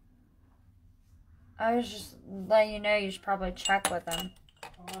 I was just letting you know you should probably check with them.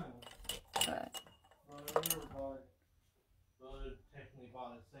 Fine. But Well, I never bought. Well, I technically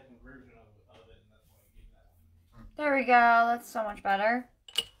bought a second version of it, and that's why I gave that one. there we go. That's so much better.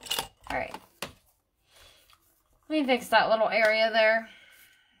 Alright. Let me fix that little area there.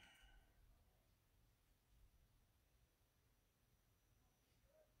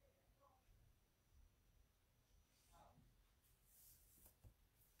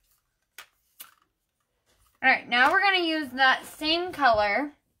 Alright, now we're going to use that same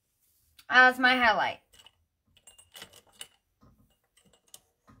color as my highlight.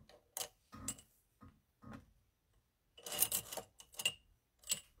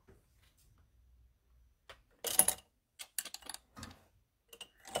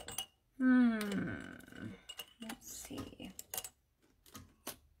 Let's see.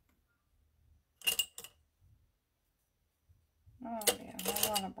 Oh, yeah, a whole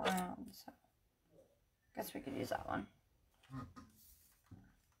lot of brown, so guess we could use that one.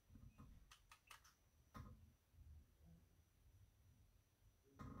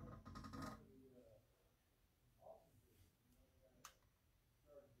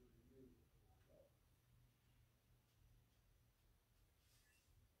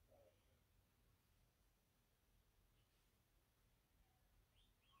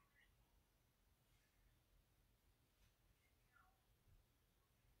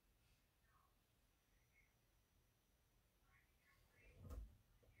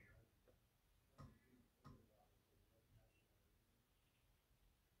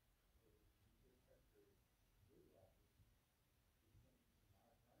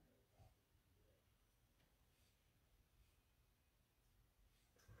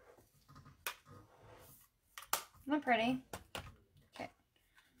 Isn't that pretty? Okay,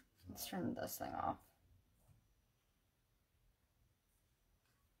 let's turn this thing off.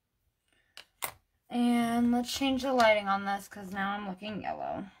 And let's change the lighting on this because now I'm looking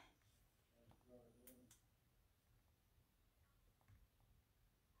yellow.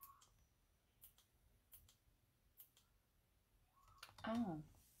 Oh.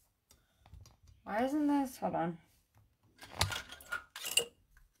 Why isn't this? Hold on.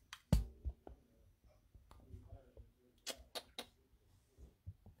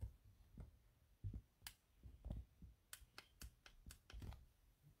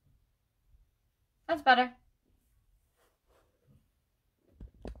 That's better.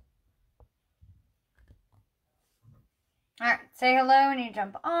 Alright, say hello when you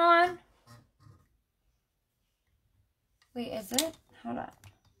jump on. Wait, is it? Hold on.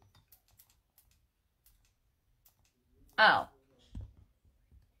 Oh.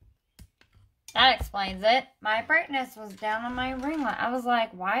 That explains it. My brightness was down on my ring light. I was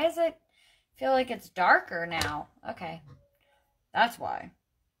like, why does it feel like it's darker now? Okay. That's why.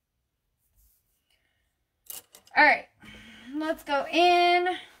 Alright. Let's go in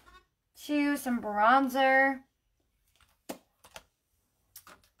to some bronzer.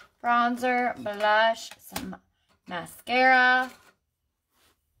 Bronzer, blush, some mascara.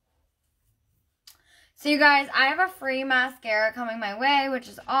 So you guys, I have a free mascara coming my way, which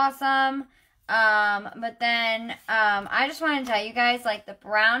is awesome. But then, I just want to tell you guys, like, the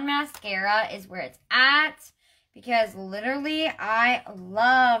brown mascara is where it's at. Because literally, I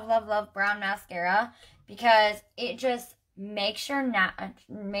love, love, love brown mascara. Because it just makes your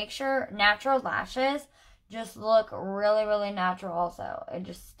natural lashes just look really, really natural also. It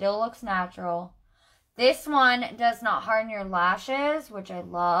just still looks natural. This one does not harden your lashes, which I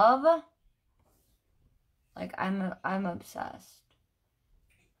love. Like, I'm obsessed.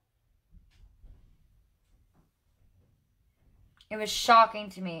 It was shocking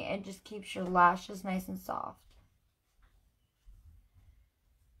to me. It just keeps your lashes nice and soft.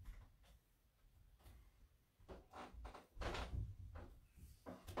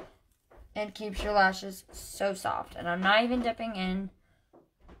 It keeps your lashes so soft. And I'm not even dipping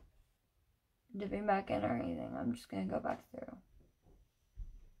back in or anything. I'm just going to go back through.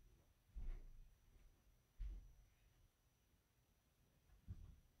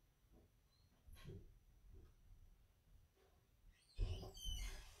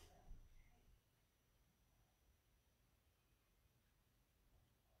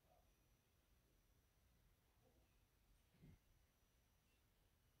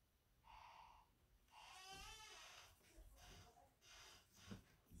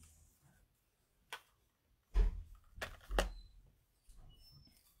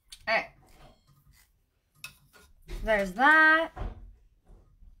 Alright. There's that.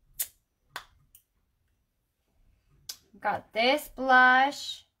 Got this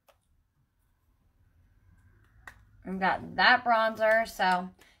blush. We've got that bronzer. So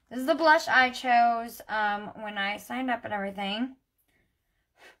This is the blush I chose when I signed up and everything.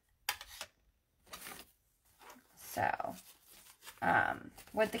 So,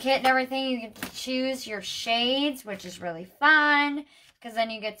 with the kit and everything, you get to choose your shades, which is really fun. Because then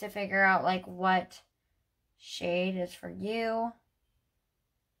you get to figure out, like, what shade is for you.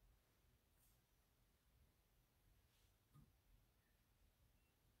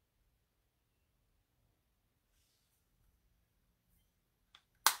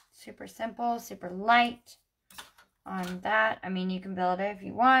 Super simple, super light on that. I mean, you can build it if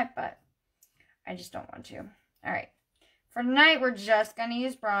you want, but I just don't want to. All right. For tonight, we're just going to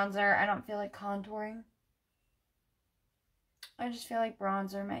use bronzer. I don't feel like contouring. I just feel like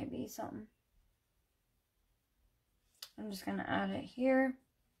bronzer might be something. I'm just going to add it here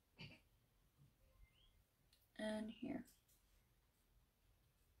and here.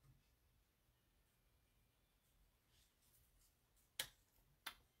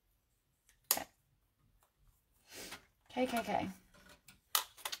 Okay.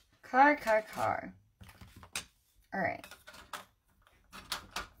 Car. All right.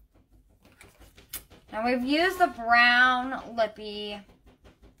 Now we've used the brown lippy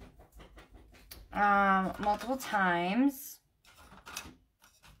multiple times.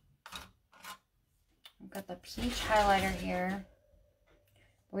 I've got the peach highlighter here.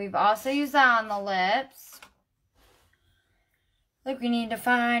 We've also used that on the lips. Look, we need to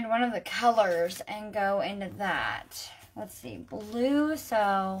find one of the colors and go into that. Let's see, blue,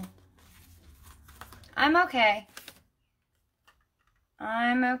 so I'm okay.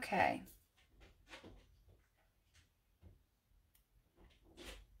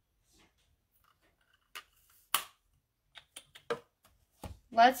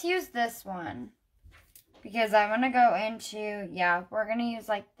 Let's use this one because I want to go into, yeah, we're going to use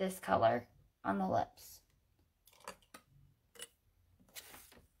like this color on the lips.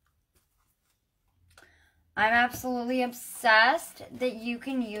 I'm absolutely obsessed that you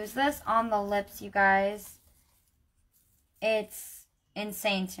can use this on the lips, you guys. It's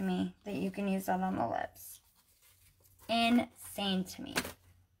insane to me that you can use that on the lips. Insane to me.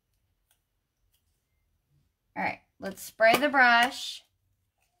 All right, let's spray the brush.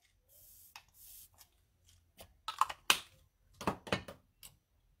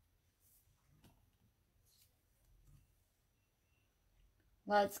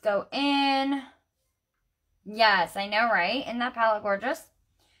 Let's go in. Yes, I know, right? Isn't that palette gorgeous?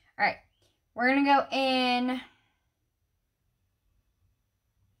 All right, we're going to go in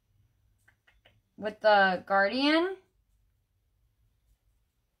with the Guardian.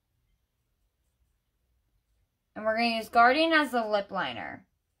 And we're going to use Guardian as the lip liner.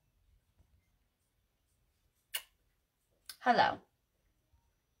 Hello.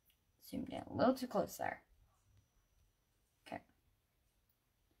 Zoomed in a little too close there. Okay.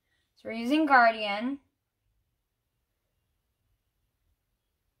 So we're using Guardian.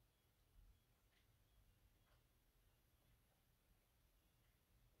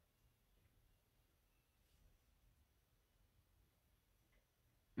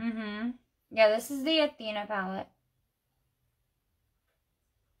 Yeah, this is the Athena palette.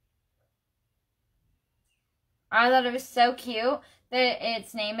 I thought it was so cute that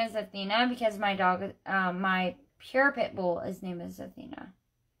its name is Athena because my dog, my pure pit bull, his name is Athena.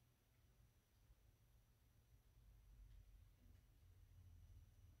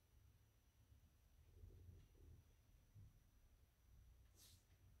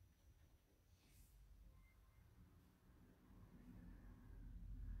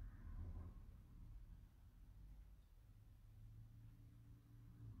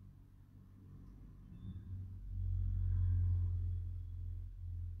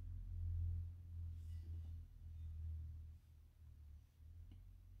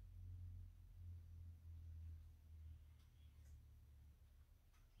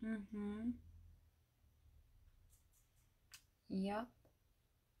 Yep.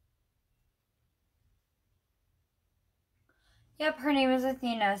 Yep, her name is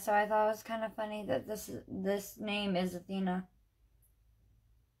Athena, so I thought it was kind of funny that this name is Athena.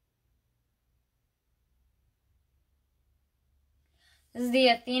 This is the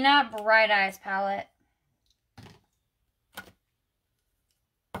Athena Bright Eyes palette.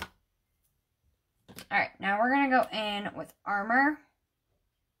 Alright, now we're going to go in with Armor.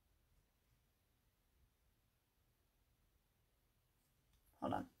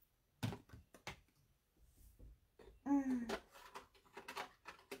 Hold on.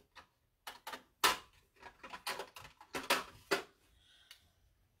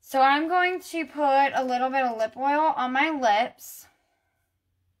 So I'm going to put a little bit of lip oil on my lips.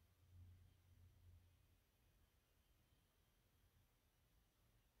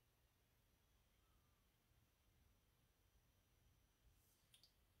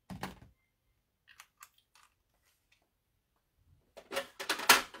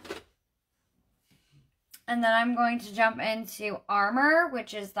 And then I'm going to jump into Armor,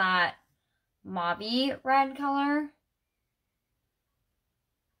 which is that mauvey red color.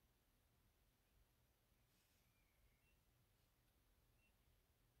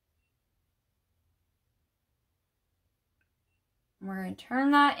 We're going to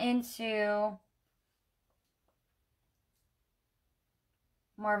turn that into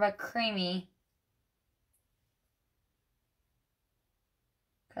more of a creamy.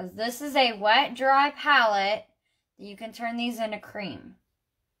 Because this is a wet, dry palette. You can turn these into cream.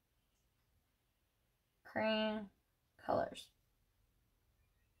 Cream colors.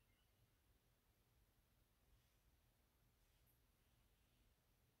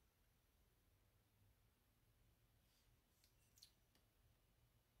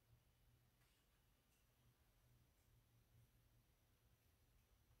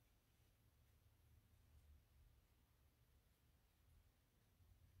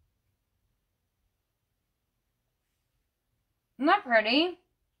 Isn't that pretty?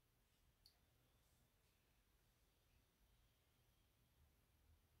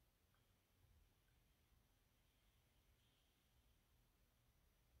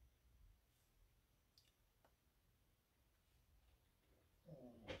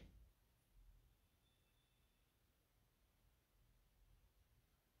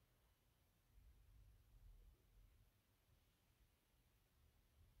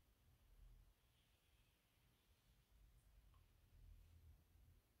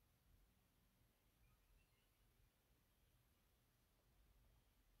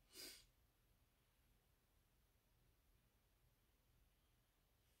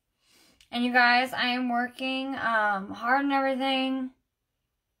 And you guys, I am working hard and everything.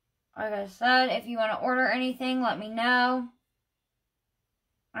 Like I said, if you want to order anything, let me know.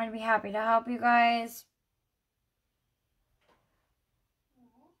 I'd be happy to help you guys.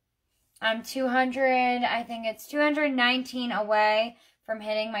 I'm 200, I think it's 219 away from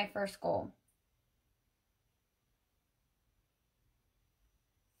hitting my first goal.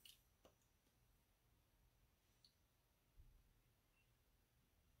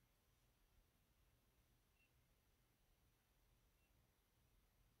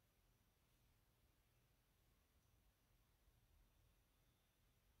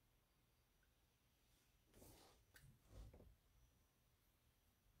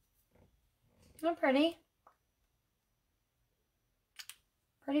 Isn't that pretty?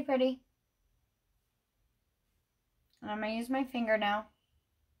 Pretty, pretty. And I'm going to use my finger now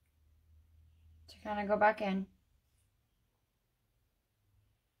to kind of go back in.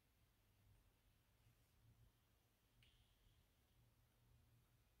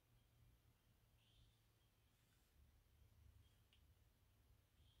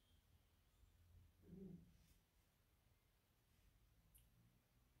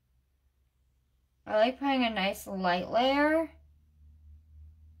 I like putting a nice light layer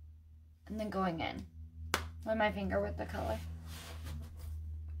and then going in with my finger with the color.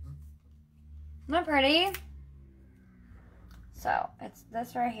 Isn't that pretty? So, it's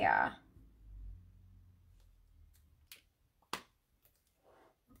this right here.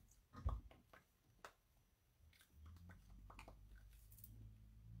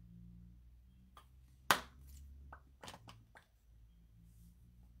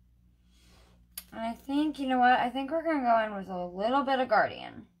 And I think, you know what? I think we're going to go in with a little bit of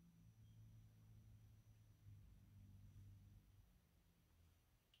Guardian.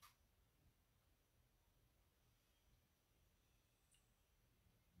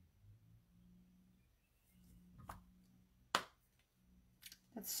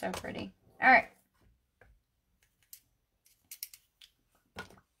 That's so pretty. All right.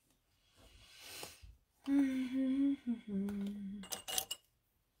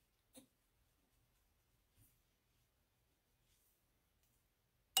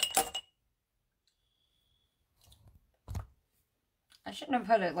 I shouldn't have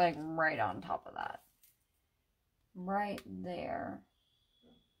put it like right on top of that. Right there.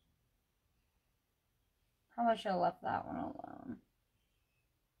 Probably should have left that one alone.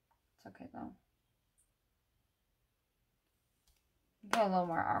 It's okay though. Get a little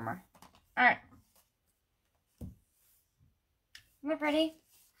more armor. Alright. Am I pretty?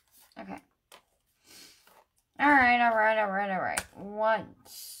 Okay. Alright. What?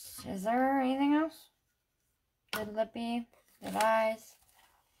 Is there anything else? Good lippy. Good eyes.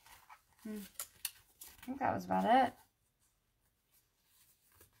 I think that was about it.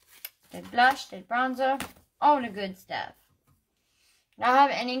 Did blush, did bronzer. All the good stuff. Now,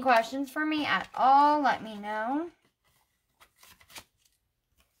 have any questions for me at all, let me know.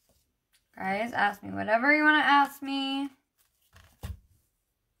 Guys, ask me whatever you want to ask me.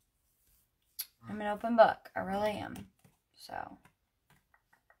 I'm I'm an open book. I really am. So.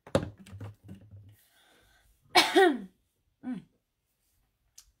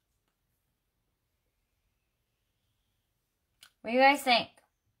 What do you guys think?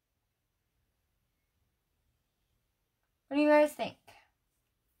 What do you guys think?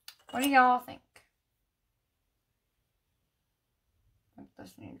 What do y'all think? I think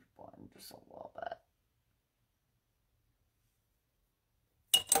this needs blend just a little bit.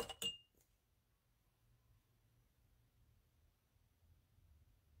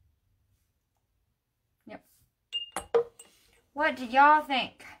 Yep. What did y'all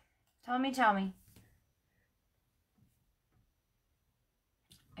think? Tell me, tell me.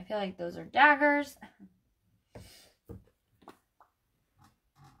 I feel like those are daggers.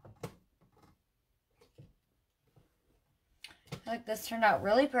 I feel like this turned out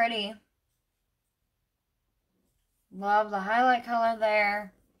really pretty. Love the highlight color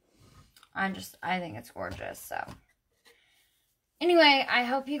there. I think it's gorgeous. So anyway, I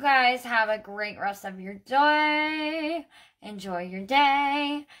hope you guys have a great rest of your day. Enjoy your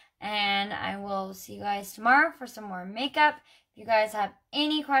day. And I will see you guys tomorrow for some more makeup. If you guys have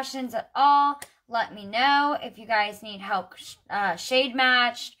any questions at all, let me know. If you guys need help shade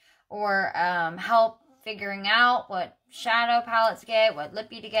matched or help figuring out what shadow palettes to get, what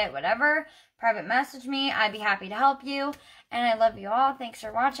lippy to get, whatever, private message me. I'd be happy to help you. And I love you all. Thanks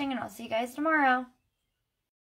for watching, and I'll see you guys tomorrow.